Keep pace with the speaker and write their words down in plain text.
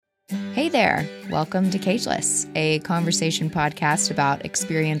Hey there, welcome to Cageless, a conversation podcast about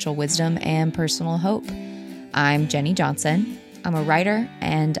experiential wisdom and personal hope. I'm Jenny Johnson. I'm a writer,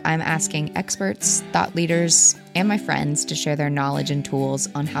 and I'm asking experts, thought leaders, and my friends to share their knowledge and tools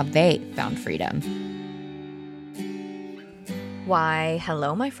on how they found freedom. Why,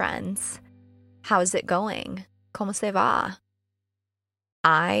 hello, my friends. How's it going? ¿Cómo se va?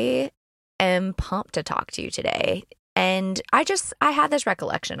 I am pumped to talk to you today. And I had this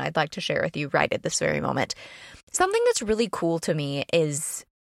recollection I'd like to share with you right at this very moment. Something that's really cool to me is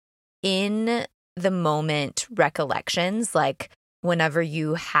in the moment recollections, like whenever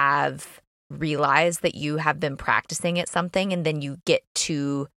you have realized that you have been practicing at something and then you get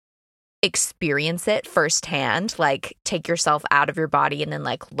to experience it firsthand, like take yourself out of your body and then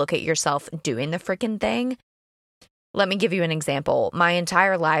like look at yourself doing the freaking thing. Let me give you an example. My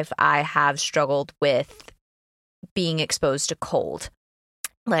entire life, I have struggled with being exposed to cold.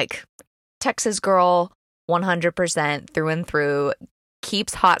 Like Texas girl, 100% through and through,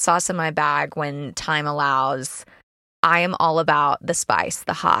 keeps hot sauce in my bag when time allows. I am all about the spice,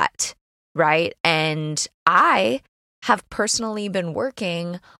 the hot, right? And I have personally been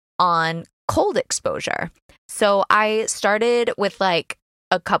working on cold exposure. So I started with like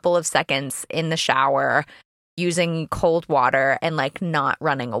a couple of seconds in the shower using cold water and like not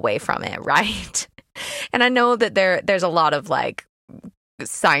running away from it, right? And I know that there's a lot of like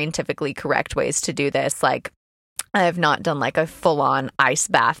scientifically correct ways to do this. Like I have not done like a full-on ice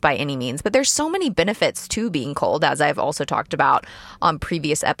bath by any means, but there's so many benefits to being cold, as I've also talked about on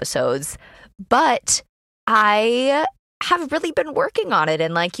previous episodes. But I have really been working on it.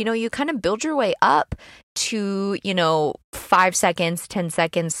 And like, you know, you kind of build your way up to, 5 seconds, 10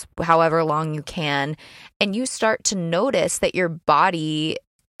 seconds, however long you can. And you start to notice that your body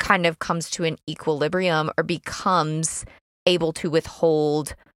kind of comes to an equilibrium or becomes able to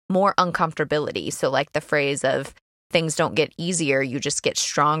withhold more uncomfortability. So like the phrase of things don't get easier, you just get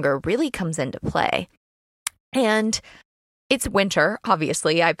stronger really comes into play. And it's winter,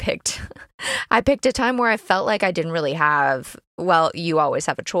 obviously. I picked a time where I felt like I didn't really have, well, you always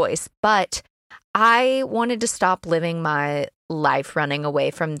have a choice, but I wanted to stop living my life running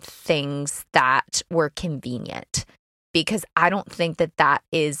away from things that were convenient, because I don't think that that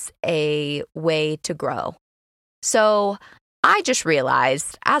is a way to grow. So I just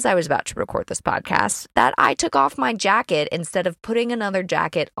realized as I was about to record this podcast that I took off my jacket instead of putting another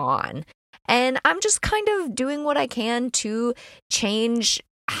jacket on. And I'm just kind of doing what I can to change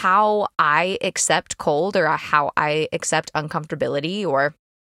how I accept cold or how I accept uncomfortability. Or,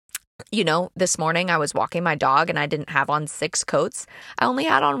 this morning I was walking my dog and I didn't have on 6 coats. I only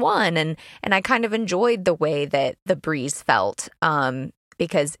had on 1. And I kind of enjoyed the way that the breeze felt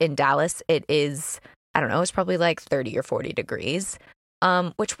because in Dallas it is, I don't know, it's probably like 30 or 40 degrees.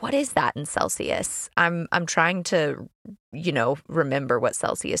 Which, what is that in Celsius? I'm trying to, remember what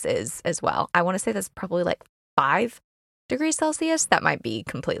Celsius is as well. I want to say that's probably like 5 degrees Celsius. That might be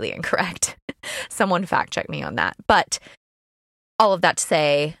completely incorrect. Someone fact check me on that. But all of that to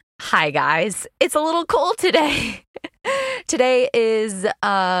say, hi guys, it's a little cold today. Today is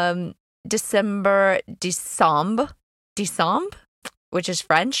December, which is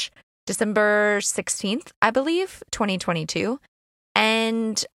French, December 16th, I believe, 2022.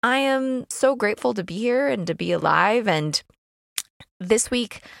 And I am so grateful to be here and to be alive. And this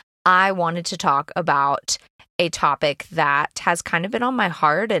week, I wanted to talk about a topic that has kind of been on my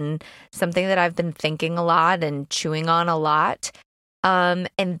heart and something that I've been thinking a lot and chewing on a lot. And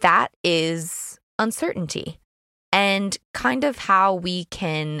that is uncertainty and kind of how we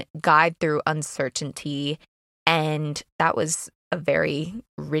can guide through uncertainty. And that was a very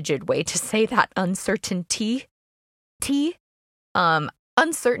rigid way to say that, uncertainty.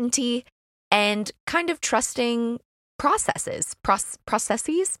 Uncertainty and kind of trusting processes.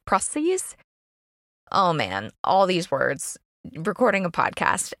 Oh man, all these words, recording a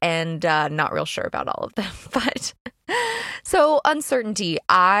podcast and not real sure about all of them. But so uncertainty,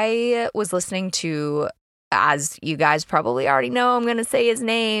 I was listening to, as you guys probably already know, I'm going to say his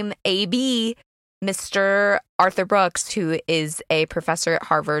name, AB, Mr. Arthur Brooks, who is a professor at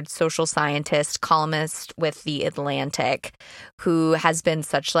Harvard, social scientist, columnist with The Atlantic, who has been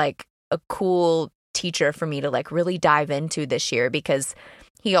such like a cool teacher for me to like really dive into this year, because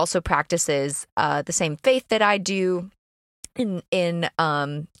he also practices the same faith that I do in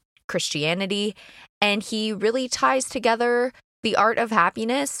Christianity. And he really ties together the art of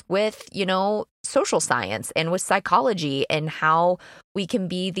happiness with, social science and with psychology and how we can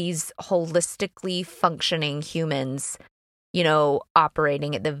be these holistically functioning humans,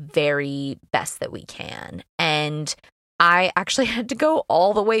 operating at the very best that we can. And I actually had to go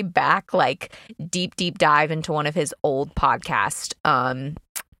all the way back, like deep dive into one of his old podcasts.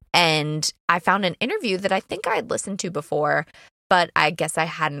 And I found an interview that I think I had listened to before, but I guess I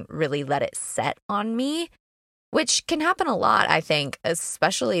hadn't really let it set on me, which can happen a lot, I think,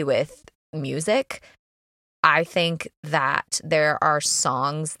 especially with music. I think that there are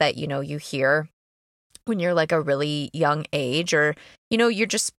songs that, you hear when you're like a really young age, or, you're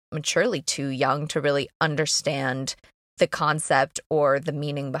just maturely too young to really understand the concept or the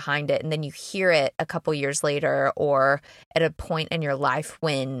meaning behind it. And then you hear it a couple years later, or at a point in your life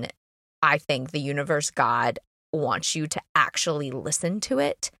when I think the universe, God, wants you to actually listen to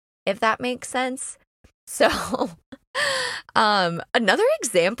it, if that makes sense. So another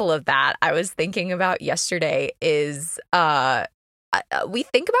example of that I was thinking about yesterday is we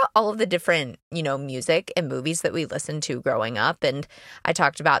think about all of the different, music and movies that we listened to growing up. And I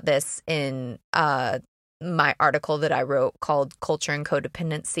talked about this in my article that I wrote called Culture and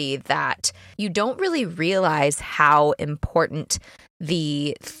Codependency, that you don't really realize how important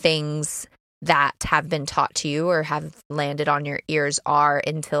the things that have been taught to you or have landed on your ears are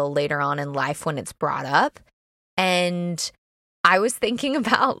until later on in life when it's brought up. And I was thinking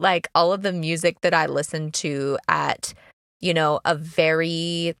about like all of the music that I listened to at, a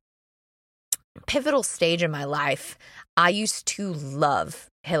very pivotal stage in my life. I used to love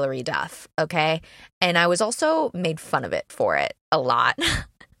Hilary Duff, okay? And I was also made fun of it for it a lot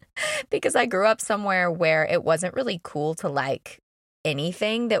because I grew up somewhere where it wasn't really cool to like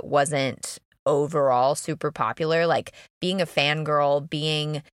anything that wasn't overall super popular, like being a fangirl,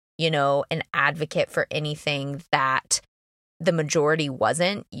 being, an advocate for anything that the majority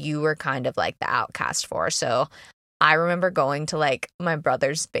wasn't, you were kind of like the outcast for. So I remember going to like my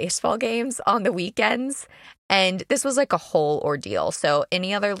brother's baseball games on the weekends, and this was like a whole ordeal. So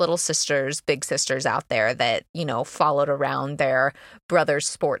any other little sisters, big sisters out there that, followed around their brother's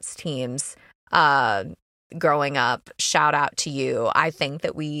sports teams growing up, shout out to you. I think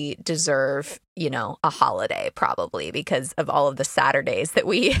that we deserve, a holiday probably because of all of the Saturdays that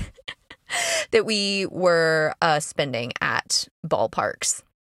we that we were spending at ballparks.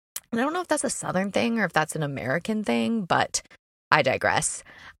 And I don't know if that's a Southern thing or if that's an American thing, but I digress.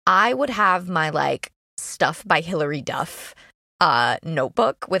 I would have my like Stuff by Hilary Duff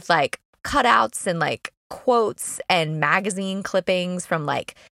notebook with like cutouts and like quotes and magazine clippings from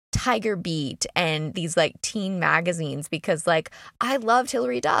like Tiger Beat and these like teen magazines, because like I loved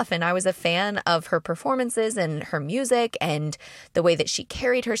Hilary Duff and I was a fan of her performances and her music and the way that she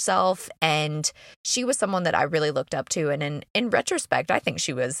carried herself, and she was someone that I really looked up to. And in retrospect, I think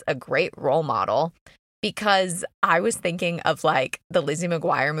she was a great role model, because I was thinking of like the Lizzie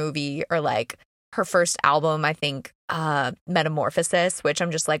McGuire movie or like her first album, I think Metamorphosis, which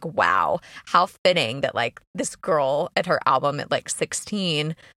I'm just like, wow, how fitting that like this girl at her album at like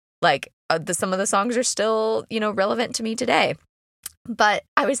 16, like some of the songs are still, relevant to me today. But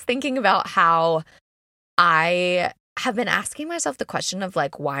I was thinking about how I have been asking myself the question of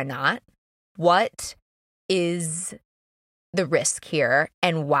like, why not? What is the risk here?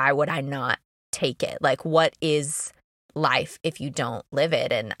 And why would I not take it? Like, what is life if you don't live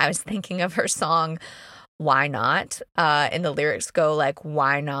it? And I was thinking of her song, Why Not? And the lyrics go like,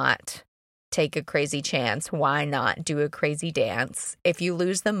 why not take a crazy chance? Why not do a crazy dance? If you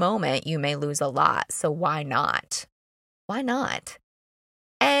lose the moment, you may lose a lot. So why not? Why not?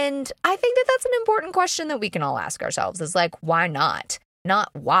 And I think that that's an important question that we can all ask ourselves, is like, why not? Not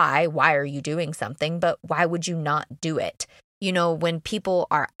why are you doing something, but why would you not do it? When people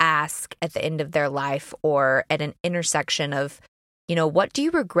are asked at the end of their life or at an intersection of, what do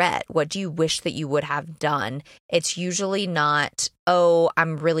you regret? What do you wish that you would have done? It's usually not, oh,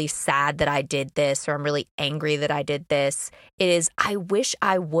 I'm really sad that I did this, or I'm really angry that I did this. It is, I wish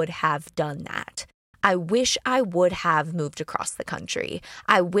I would have done that. I wish I would have moved across the country.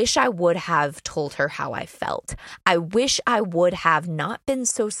 I wish I would have told her how I felt. I wish I would have not been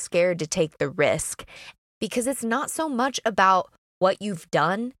so scared to take the risk, because it's not so much about what you've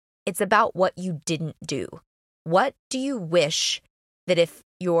done. It's about what you didn't do. What do you wish that if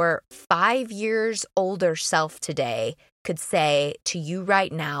your 5 years older self today could say to you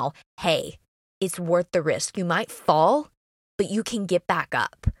right now, hey, it's worth the risk. You might fall, but you can get back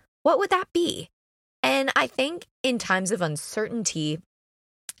up. What would that be? And I think in times of uncertainty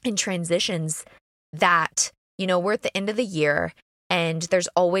and transitions that, we're at the end of the year and there's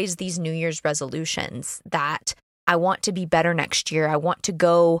always these New Year's resolutions that I want to be better next year. I want to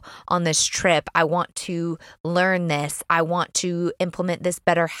go on this trip. I want to learn this. I want to implement this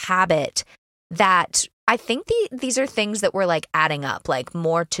better habit. That I think these are things that we're like adding up, like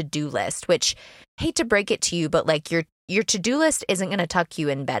more to-do list, which hate to break it to you, but like your your to-do list isn't going to tuck you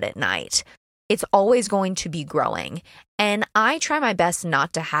in bed at night. It's always going to be growing. And I try my best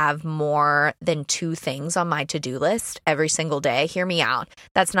not to have more than 2 things on my to-do list every single day. Hear me out.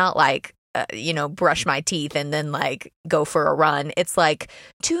 That's not like, brush my teeth and then like go for a run. It's like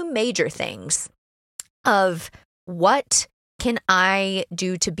 2 major things of what can I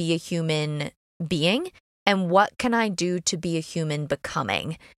do to be a human being and what can I do to be a human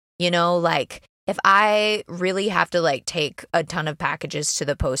becoming? Like if I really have to like take a ton of packages to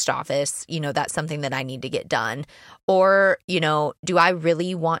the post office, that's something that I need to get done. Or, do I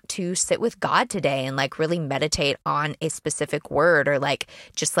really want to sit with God today and like really meditate on a specific word or like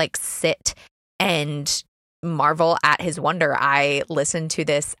just like sit and marvel at his wonder? I listened to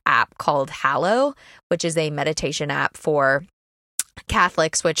this app called Hallow, which is a meditation app for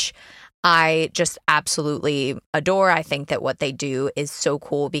Catholics, which I just absolutely adore. I think that what they do is so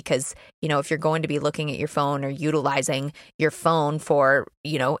cool because, if you're going to be looking at your phone or utilizing your phone for,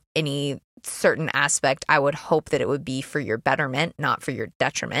 any certain aspect, I would hope that it would be for your betterment, not for your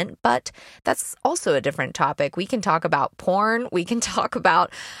detriment. But that's also a different topic. We can talk about porn. We can talk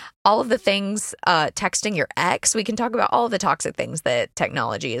about all of the things, texting your ex. We can talk about all of the toxic things that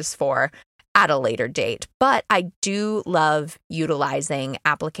technology is for at a later date. But I do love utilizing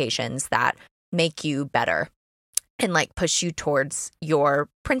applications that make you better and like push you towards your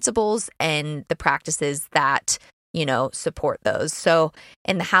principles and the practices that, support those. So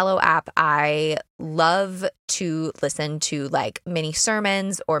in the Hallow app, I love to listen to like mini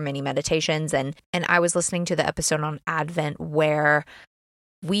sermons or mini meditations. And I was listening to the episode on Advent where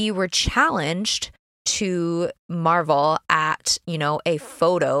we were challenged to marvel at, a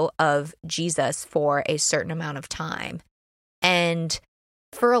photo of Jesus for a certain amount of time. And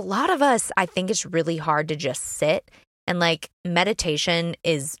for a lot of us, I think it's really hard to just sit. And like meditation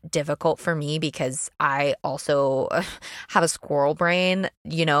is difficult for me because I also have a squirrel brain.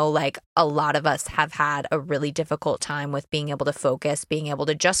 Like a lot of us have had a really difficult time with being able to focus, being able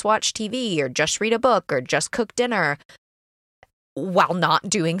to just watch TV or just read a book or just cook dinner while not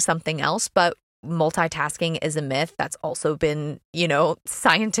doing something else. But multitasking is a myth that's also been,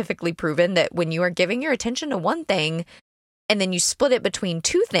 scientifically proven that when you are giving your attention to one thing and then you split it between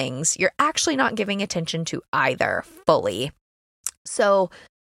 2 things, you're actually not giving attention to either fully. So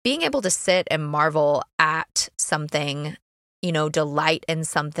being able to sit and marvel at something, delight in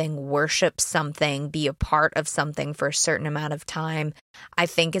something, worship something, be a part of something for a certain amount of time, I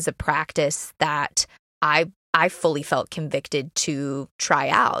think is a practice that I fully felt convicted to try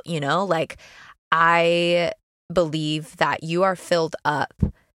out, like I believe that you are filled up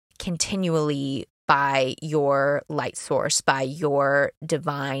continually by your light source, by your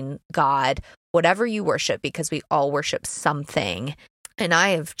divine God, whatever you worship, because we all worship something. And I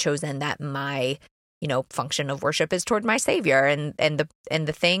have chosen that my, function of worship is toward my Savior and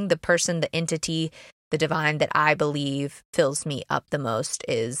the thing, the person, the entity, the divine that I believe fills me up the most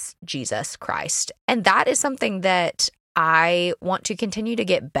is Jesus Christ. And that is something that I want to continue to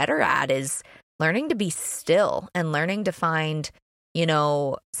get better at, is learning to be still and learning to find,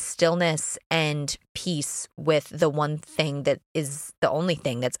 stillness and peace with the one thing that is the only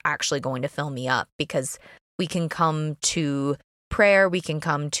thing that's actually going to fill me up. Because we can come to prayer, we can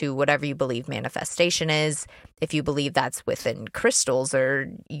come to whatever you believe manifestation is. If you believe that's within crystals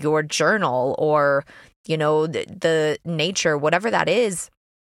or your journal or, the nature, whatever that is,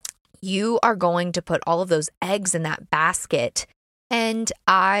 you are going to put all of those eggs in that basket. And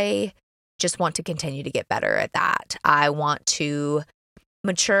I just want to continue to get better at that. I want to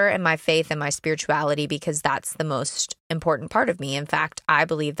mature in my faith and my spirituality because that's the most important part of me. In fact, I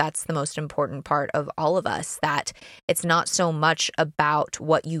believe that's the most important part of all of us, that it's not so much about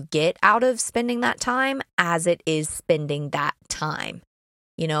what you get out of spending that time as it is spending that time.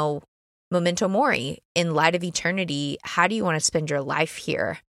 Memento mori, in light of eternity, how do you want to spend your life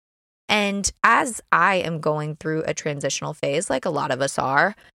here? And as I am going through a transitional phase, like a lot of us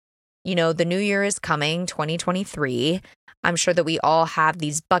are, the new year is coming, 2023. I'm sure that we all have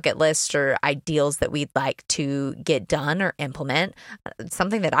these bucket lists or ideals that we'd like to get done or implement.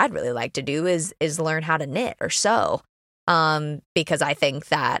 Something that I'd really like to do is learn how to knit or sew, because I think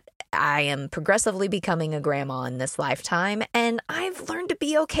that I am progressively becoming a grandma in this lifetime, and I've learned to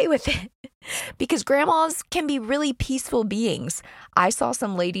be okay with it because grandmas can be really peaceful beings. I saw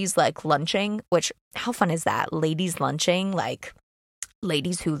some ladies like lunching, which, how fun is that? Ladies lunching, like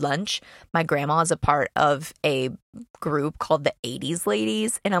ladies who lunch. My grandma is a part of a group called the 80s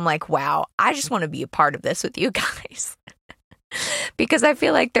Ladies, and I'm like, wow, I just want to be a part of this with you guys. Because I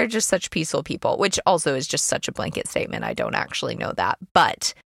feel like they're just such peaceful people, which also is just such a blanket statement. I don't actually know that.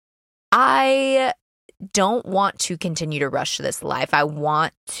 But I don't want to continue to rush this life. I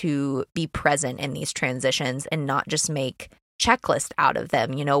want to be present in these transitions and not just make checklist out of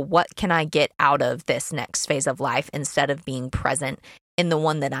them. What can I get out of this next phase of life instead of being present in the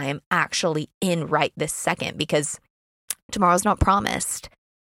one that I am actually in right this second? Because tomorrow's not promised.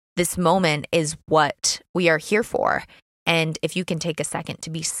 This moment is what we are here for. And if you can take a second to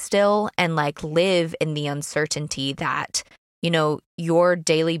be still and live in the uncertainty that, your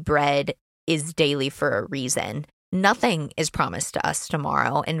daily bread is daily for a reason. Nothing is promised to us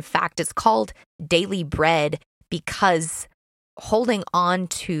tomorrow. In fact, it's called daily bread because holding on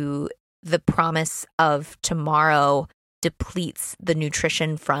to the promise of tomorrow depletes the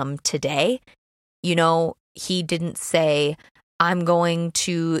nutrition from today. He didn't say, I'm going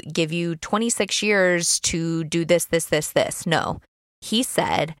to give you 26 years to do this, this, this, this. No, he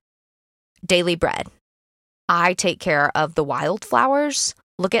said, daily bread. I take care of the wildflowers.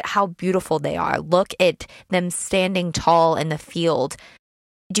 Look at how beautiful they are. Look at them standing tall in the field.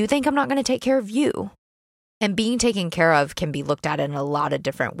 Do you think I'm not going to take care of you? And being taken care of can be looked at in a lot of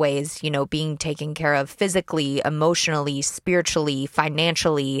different ways. Being taken care of physically, emotionally, spiritually,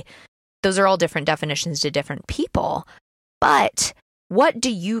 financially. Those are all different definitions to different people. But what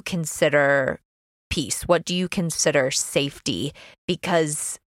do you consider peace? What do you consider safety?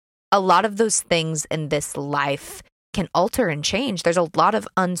 Because a lot of those things in this life can alter and change. There's a lot of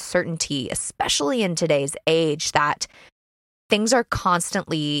uncertainty, especially in today's age, that things are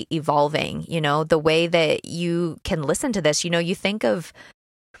constantly evolving. The way that you can listen to this, you think of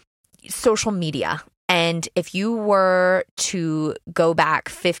social media. And if you were to go back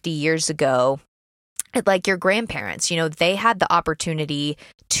 50 years ago, like your grandparents, they had the opportunity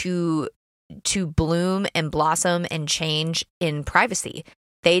to bloom and blossom and change in privacy.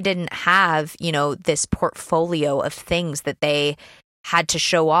 They didn't have, this portfolio of things that they had to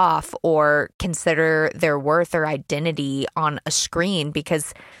show off or consider their worth or identity on a screen.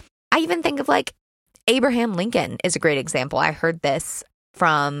 Because I even think of Abraham Lincoln is a great example. I heard this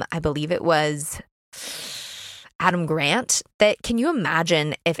from, I believe it was Adam Grant, that can you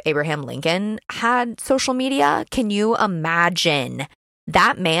imagine if Abraham Lincoln had social media? Can you imagine?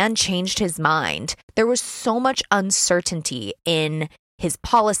 That man changed his mind. There was so much uncertainty in his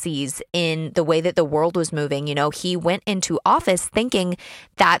policies, in the way that the world was moving. He went into office thinking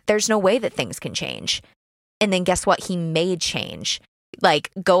that there's no way that things can change. And then guess what? He made change.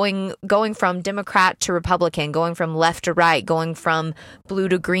 Going from Democrat to Republican, going from left to right, going from blue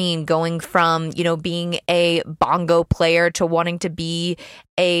to green, going from, being a bongo player to wanting to be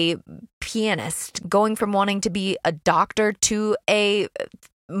a pianist, going from wanting to be a doctor to a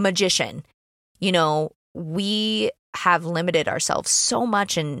magician. We have limited ourselves so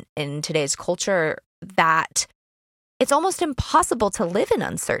much in today's culture that it's almost impossible to live in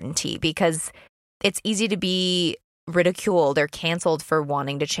uncertainty because it's easy to be ridiculed or canceled for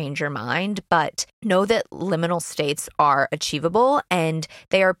wanting to change your mind. But know that liminal states are achievable and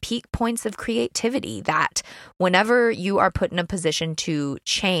they are peak points of creativity, that whenever you are put in a position to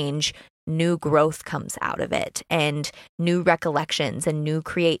change, new growth comes out of it and new recollections and new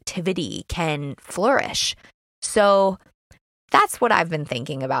creativity can flourish. So that's what I've been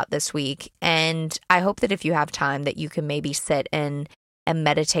thinking about this week. And I hope that if you have time that you can maybe sit and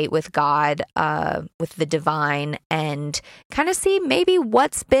meditate with God, with the divine, and kind of see maybe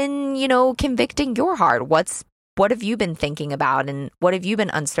what's been, convicting your heart. What have you been thinking about and what have you been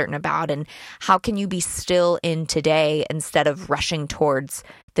uncertain about? And how can you be still in today instead of rushing towards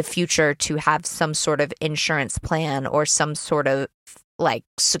the future to have some sort of insurance plan or some sort of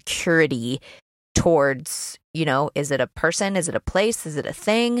security towards, is it a person? Is it a place? Is it a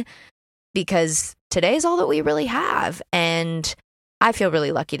thing? Because today is all that we really have. And I feel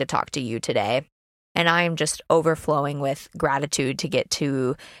really lucky to talk to you today. And I am just overflowing with gratitude to get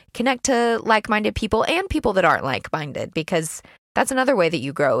to connect to like-minded people and people that aren't like-minded, because that's another way that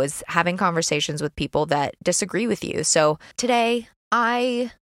you grow, is having conversations with people that disagree with you. So today,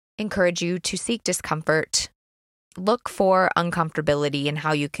 I encourage you to seek discomfort, look for uncomfortability and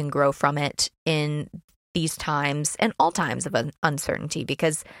how you can grow from it in these times and all times of uncertainty,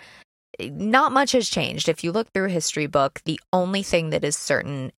 because not much has changed. If you look through a history book, the only thing that is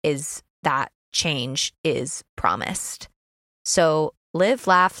certain is that change is promised. So live,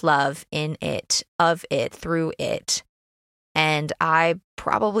 laugh, love in it, of it, through it. And I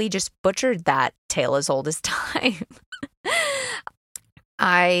probably just butchered that tale as old as time.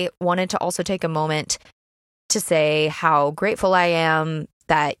 I wanted to also take a moment to say how grateful I am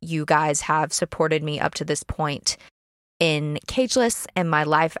that you guys have supported me up to this point in Cageless and my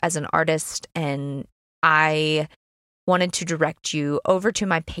life as an artist. And I wanted to direct you over to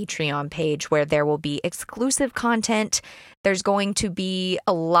my Patreon page where there will be exclusive content. There's going to be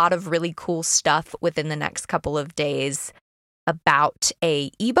a lot of really cool stuff within the next couple of days about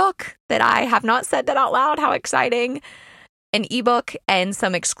a ebook that I have not said that out loud. How exciting. An ebook and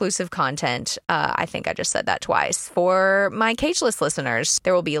some exclusive content. I think I just said that twice. For my Cageless listeners,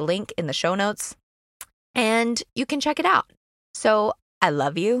 there will be a link in the show notes and you can check it out. So I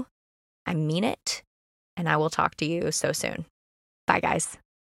love you. I mean it. And I will talk to you so soon. Bye, guys.